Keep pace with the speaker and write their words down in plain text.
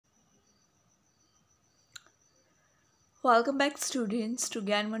Welcome back students to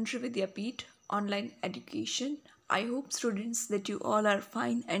Gyanmantra Vidyapeeth online education. I hope students that you all are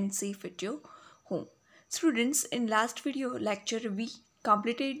fine and safe at your home. Students, in last video lecture we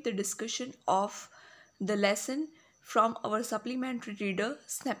completed the discussion of the lesson from our supplementary reader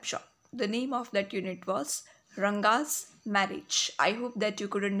Snapshot. The name of that unit was Ranga's Marriage. I hope that you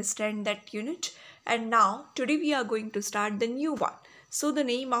could understand that unit, and now today we are going to start the new one. So the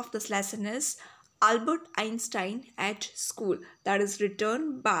name of this lesson is Albert Einstein at School, that is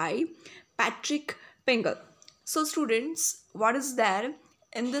written by Patrick Pringle. So students, what is there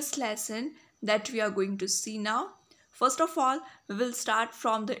in this lesson that we are going to see now? First of all, we will start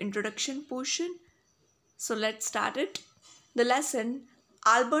from the introduction portion. So let's start it. The lesson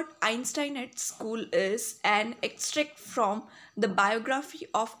Albert Einstein at School is an extract from the biography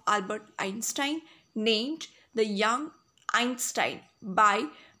of Albert Einstein named The Young Einstein by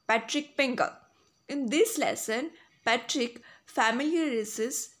Patrick Pringle. In this lesson, Patrick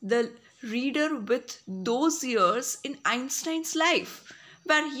familiarizes the reader with those years in Einstein's life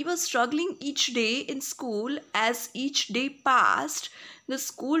where he was struggling each day in school. As each day passed, the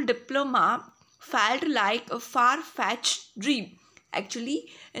school diploma felt like a far-fetched dream. Actually,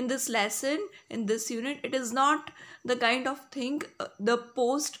 in this lesson, in this unit, it is not the kind of thing the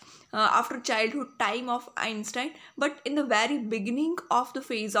post after childhood time of Einstein, but in the very beginning of the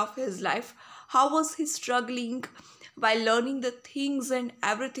phase of his life, how was he struggling while learning the things and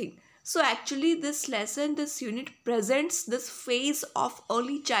everything. So actually this lesson, this unit presents this phase of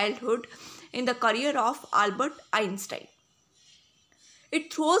early childhood in the career of Albert Einstein.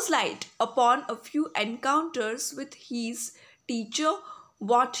 It throws light upon a few encounters with his teacher,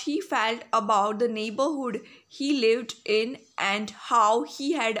 what he felt about the neighborhood he lived in, and how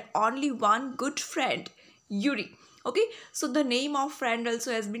he had only one good friend, Yuri. Okay, so the name of friend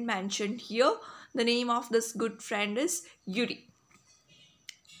also has been mentioned here. The name of this good friend is Yuri.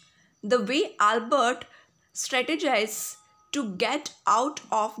 The way Albert strategizes to get out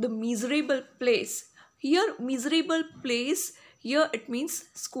of the miserable place. Here, miserable place, here it means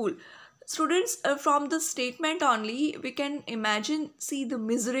school. Students, from the statement only, we can imagine, see the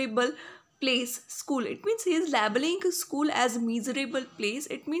miserable place, school. It means he is labeling school as miserable place.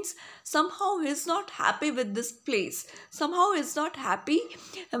 It means somehow he is not happy with this place. Somehow he is not happy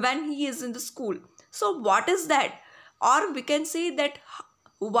when he is in the school. So what is that? Or we can say that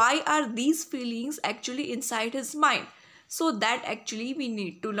why are these feelings actually inside his mind? So that actually we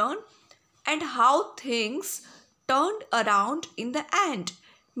need to learn, and how things turned around in the end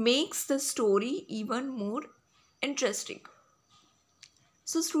makes the story even more interesting.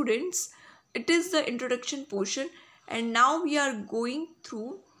 So students, it is the introduction portion, and now we are going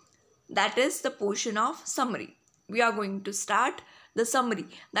through, that is the portion of summary. We are going to start the summary,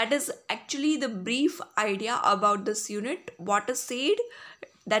 that is actually the brief idea about this unit, what is said,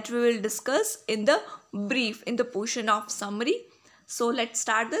 that we will discuss in the brief, in the portion of summary. So let's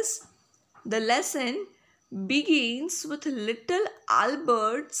start this. The lesson begins with little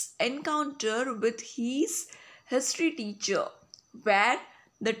Albert's encounter with his history teacher, where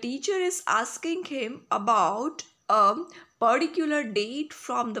the teacher is asking him about a particular date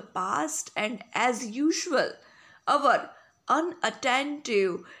from the past, and as usual, our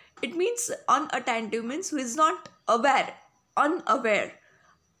unattentive, it means unattentive means who is not aware, unaware,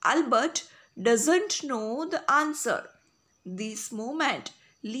 Albert doesn't know the answer. This moment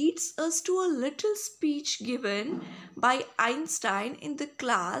leads us to a little speech given by Einstein in the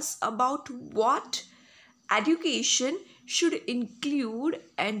class about what education should include,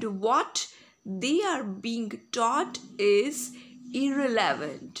 and what they are being taught is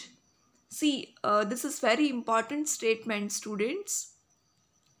irrelevant. See, this is very important statement, students.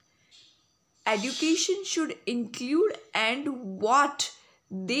 Education should include, and what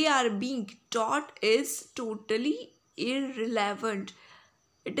they are being taught is totally irrelevant.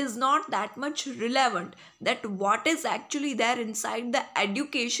 It is not that much relevant that what is actually there inside the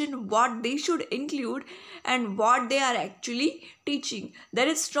education, what they should include and what they are actually teaching. There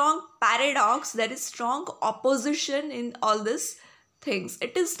is strong paradox, there is strong opposition in all these things.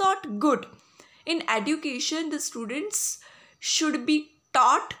 It is not good. In education, the students should be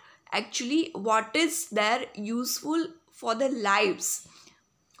taught actually what is there useful for their lives.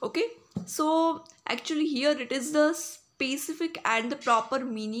 Okay, so actually here it is the specific and the proper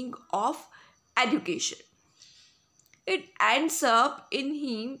meaning of education. It ends up in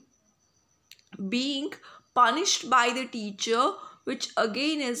him being punished by the teacher, which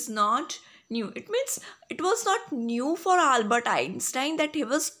again is not new. It means it was not new for Albert Einstein that he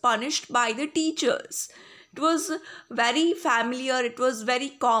was punished by the teachers. It was very familiar, it was very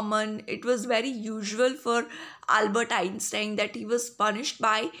common, it was very usual for Albert Einstein that he was punished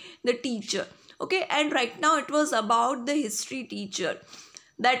by the teacher. Okay, and right now it was about the history teacher.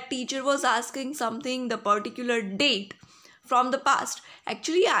 That teacher was asking something, the particular date from the past.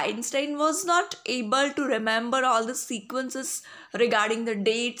 Actually, Einstein was not able to remember all the sequences regarding the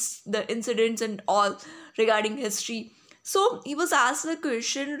dates, the incidents, and all regarding history. So he was asked the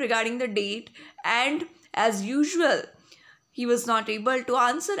question regarding the date, and as usual, he was not able to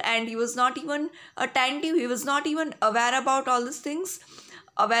answer, and he was not even attentive. He was not even aware about all these things,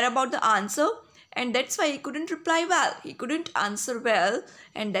 aware about the answer, and that's why he couldn't reply well. He couldn't answer well,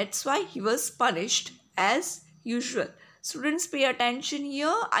 and that's why he was punished as usual. Students, pay attention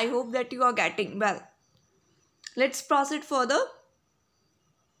here. I hope that you are getting well. Let's proceed further.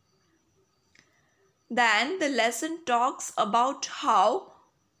 Then the lesson talks about how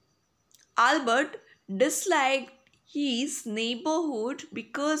Albert disliked his neighborhood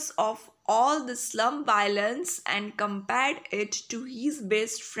because of all the slum violence and compared it to his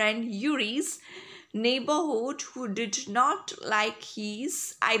best friend Yuri's neighborhood, who did not like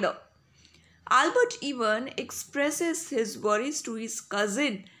his either. Albert even expresses his worries to his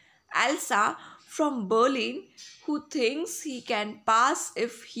cousin Elsa from Berlin, who thinks he can pass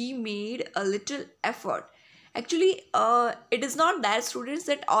if he made a little effort. Actually, it is not that, students,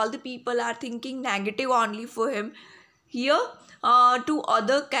 that all the people are thinking negative only for him. Here, two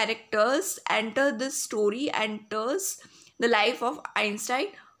other characters enter this story, enters the life of Einstein.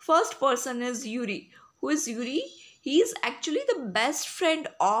 First person is Yuri. Who is Yuri? He is actually the best friend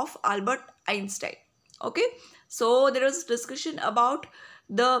of Albert Einstein. Okay, so there was discussion about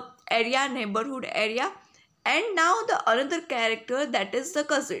the area, neighborhood area, and now the another character, that is the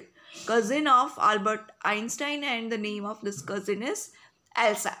cousin of Albert Einstein, and the name of this cousin is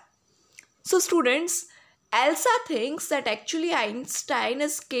Elsa. So students, Elsa thinks that actually Einstein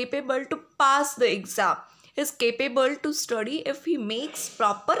is capable to pass the exam, is capable to study if he makes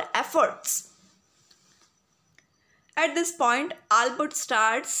proper efforts. At this point, Albert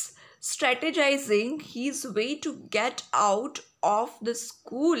starts strategizing his way to get out of the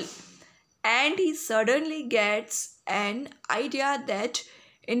school, and he suddenly gets an idea that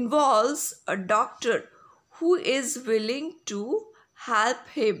involves a doctor who is willing to help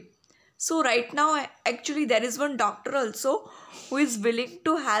him. So right now, actually there is one doctor also who is willing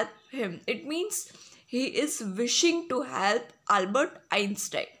to help him. It means he is wishing to help Albert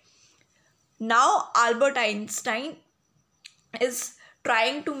Einstein. Now Albert Einstein is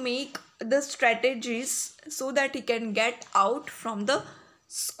trying to make the strategies so that he can get out from the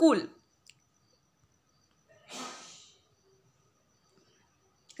school.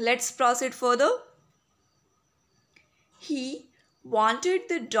 Let's proceed further. He wanted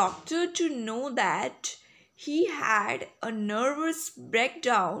the doctor to know that he had a nervous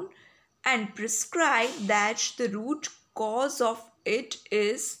breakdown and prescribed that the root cause of it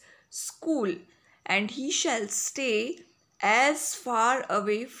is school, and he shall stay as far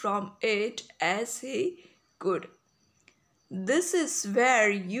away from it as he could. This is where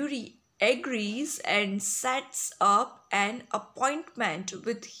Yuri agrees and sets up an appointment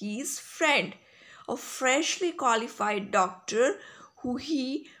with his friend, a freshly qualified doctor who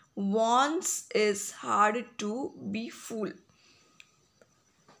he warns is hard to be fooled.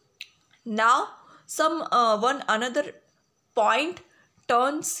 Now, one another point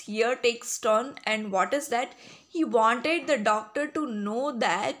takes turn, and what is that? He wanted the doctor to know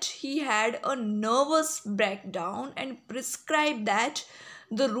that he had a nervous breakdown and prescribe that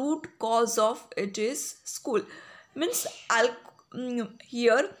the root cause of it is school. Means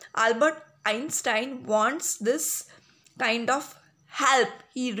here Albert Einstein wants this kind of help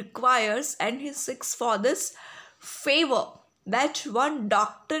he requires, and he seeks for this favor that one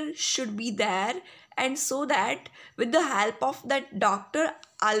doctor should be there, and so that with the help of that doctor,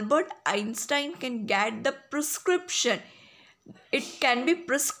 Albert Einstein can get the prescription. It can be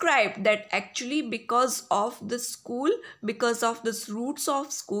prescribed that actually because of the school, because of this roots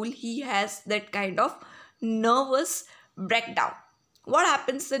of school, he has that kind of nervous breakdown. What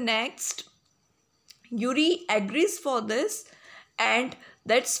happens the next? Yuri agrees for this, and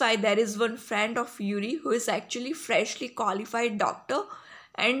that's why there is one friend of Yuri who is actually freshly qualified doctor,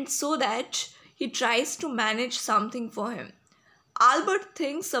 and so that he tries to manage something for him. Albert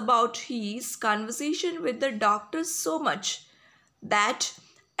thinks about his conversation with the doctor so much that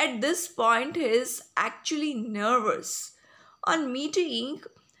at this point he is actually nervous. On meeting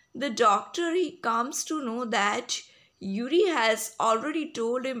the doctor, he comes to know that Yuri has already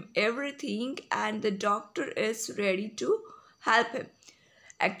told him everything, and the doctor is ready to help him.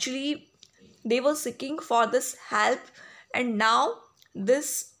 Actually, they were seeking for this help, and now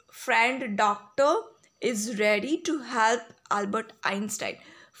this friend doctor is ready to help Albert Einstein.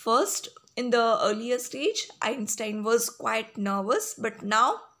 First, in the earlier stage, Einstein was quite nervous, but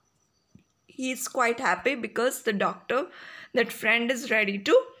now he is quite happy because the doctor, that friend, is ready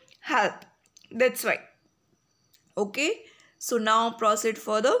to help. That's why. Okay, so now proceed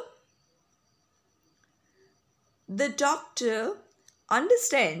further. The doctor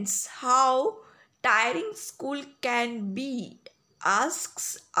understands how tiring school can be,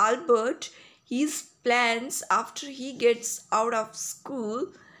 asks Albert his plans after he gets out of school,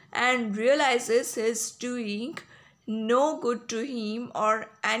 and realizes he's doing no good to him or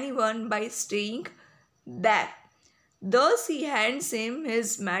anyone by staying there. Thus, he hands him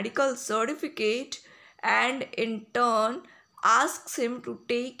his medical certificate and in turn asks him to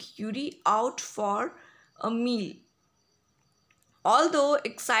take Yuri out for a meal. Although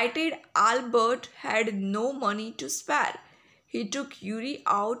excited, Albert had no money to spare. He took Yuri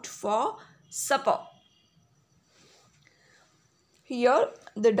out for supper. Here,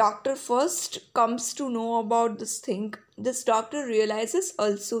 the doctor first comes to know about this thing. This doctor realizes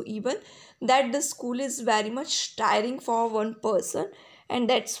also even that the school is very much tiring for one person, and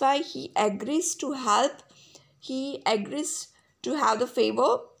that's why he agrees to help. He agrees to have the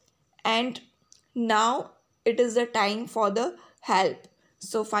favor, and now it is the time for the help.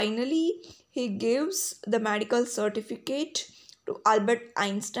 So finally, he gives the medical certificate to Albert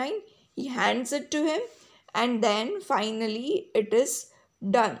Einstein. He hands it to him, and then finally it is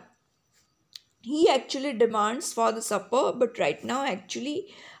done. He actually demands for the supper, but right now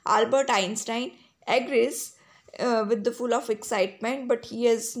actually Albert Einstein agrees with the full of excitement, but he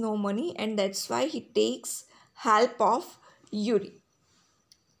has no money, and that's why he takes help of Yuri.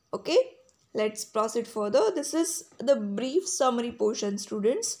 Okay, let's proceed further. This is the brief summary portion,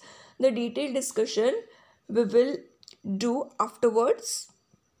 students. The detailed discussion we will do afterwards.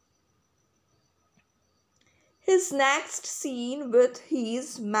 His next scene with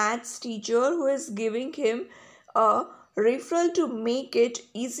his maths teacher, who is giving him a referral to make it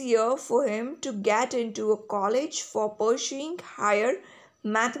easier for him to get into a college for pursuing higher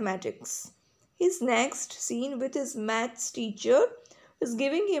mathematics. His next scene with his maths teacher is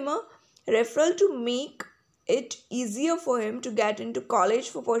giving him a referral to make it easier for him to get into college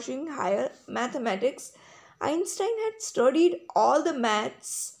for pursuing higher mathematics. Einstein had studied all the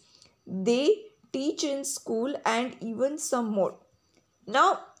maths they teach in school and even some more.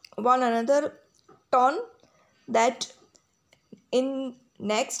 Now, one another turn that in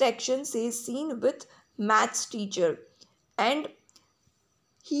next action says scene with maths teacher, and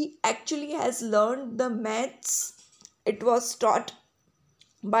he actually has learned the maths. It was taught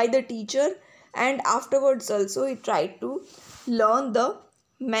by the teacher, and afterwards also he tried to learn the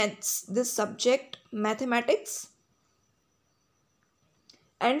maths, this subject mathematics,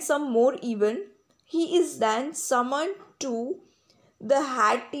 and some more even. He is then summoned to the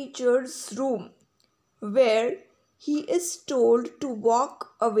head teacher's room, where he is told to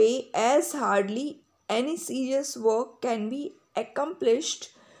walk away as hardly any serious work can be accomplished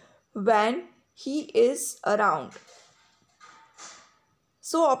when he is around.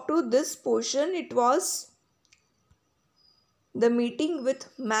 So up to this portion, it was the meeting with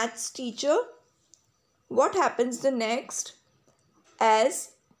maths teacher. What happens the next?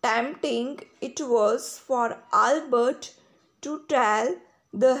 As tempting it was for Albert to tell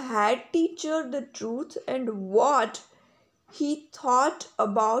the head teacher the truth and what he thought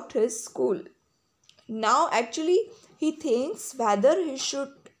about his school. Now actually he thinks whether he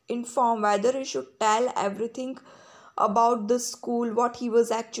should inform, whether he should tell everything about the school, what he was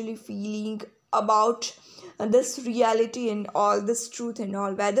actually feeling about this reality and all this truth and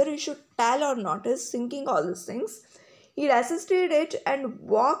all, whether he should tell or not. Is thinking all these things. He resisted it and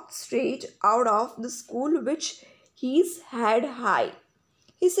walked straight out of the school, which his head high.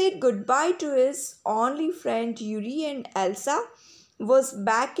 He said goodbye to his only friend Yuri, and Elsa was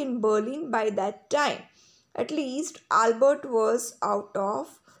back in Berlin by that time. At least Albert was out of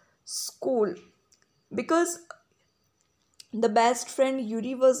school because the best friend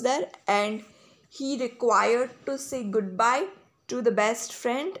Yuri was there, and he required to say goodbye to the best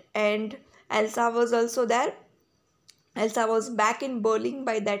friend, and Elsa was also there. Elsa was back in Berlin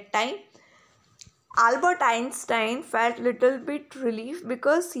by that time. Albert Einstein felt little bit relief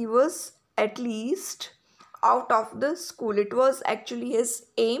because he was at least out of the school. It was actually his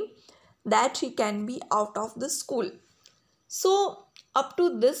aim that he can be out of the school. So up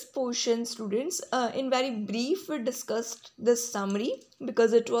to this portion, students, in very brief we discussed this summary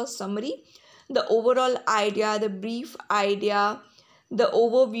because it was summary. The overall idea, the brief idea, the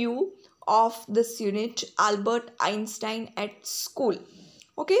overview of this unit, Albert Einstein at school.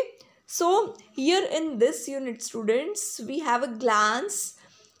 Okay, so here in this unit, students, we have a glance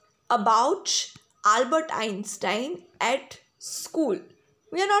about Albert Einstein at school.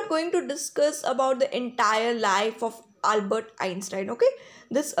 We are not going to discuss about the entire life of Albert Einstein. Okay,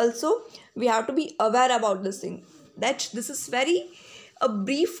 this also we have to be aware about this thing, that this is very a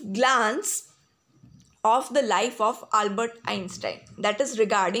brief glance of the life of Albert Einstein, that is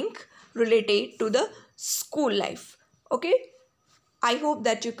regarding related to the school life. Okay, I hope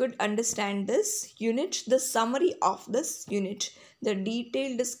that you could understand this unit, the summary of this unit, the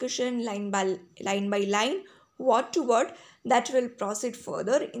detailed discussion line by line, word to word, that will proceed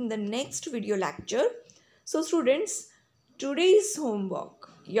further in the next video lecture. So students, today's homework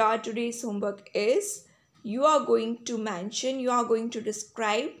is you are going to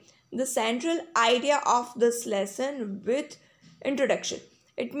describe the central idea of this lesson with introduction.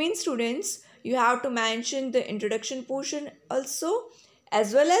 It means, students, you have to mention the introduction portion also,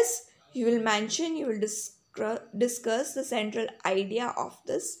 as well as you will discuss the central idea of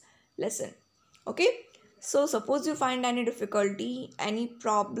this lesson. Okay, so suppose you find any difficulty, any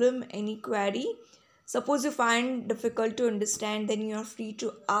problem, any query, suppose you find difficult to understand, then you are free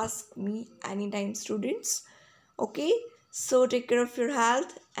to ask me anytime, students. Okay, so take care of your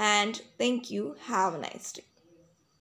health and thank you. Have a nice day.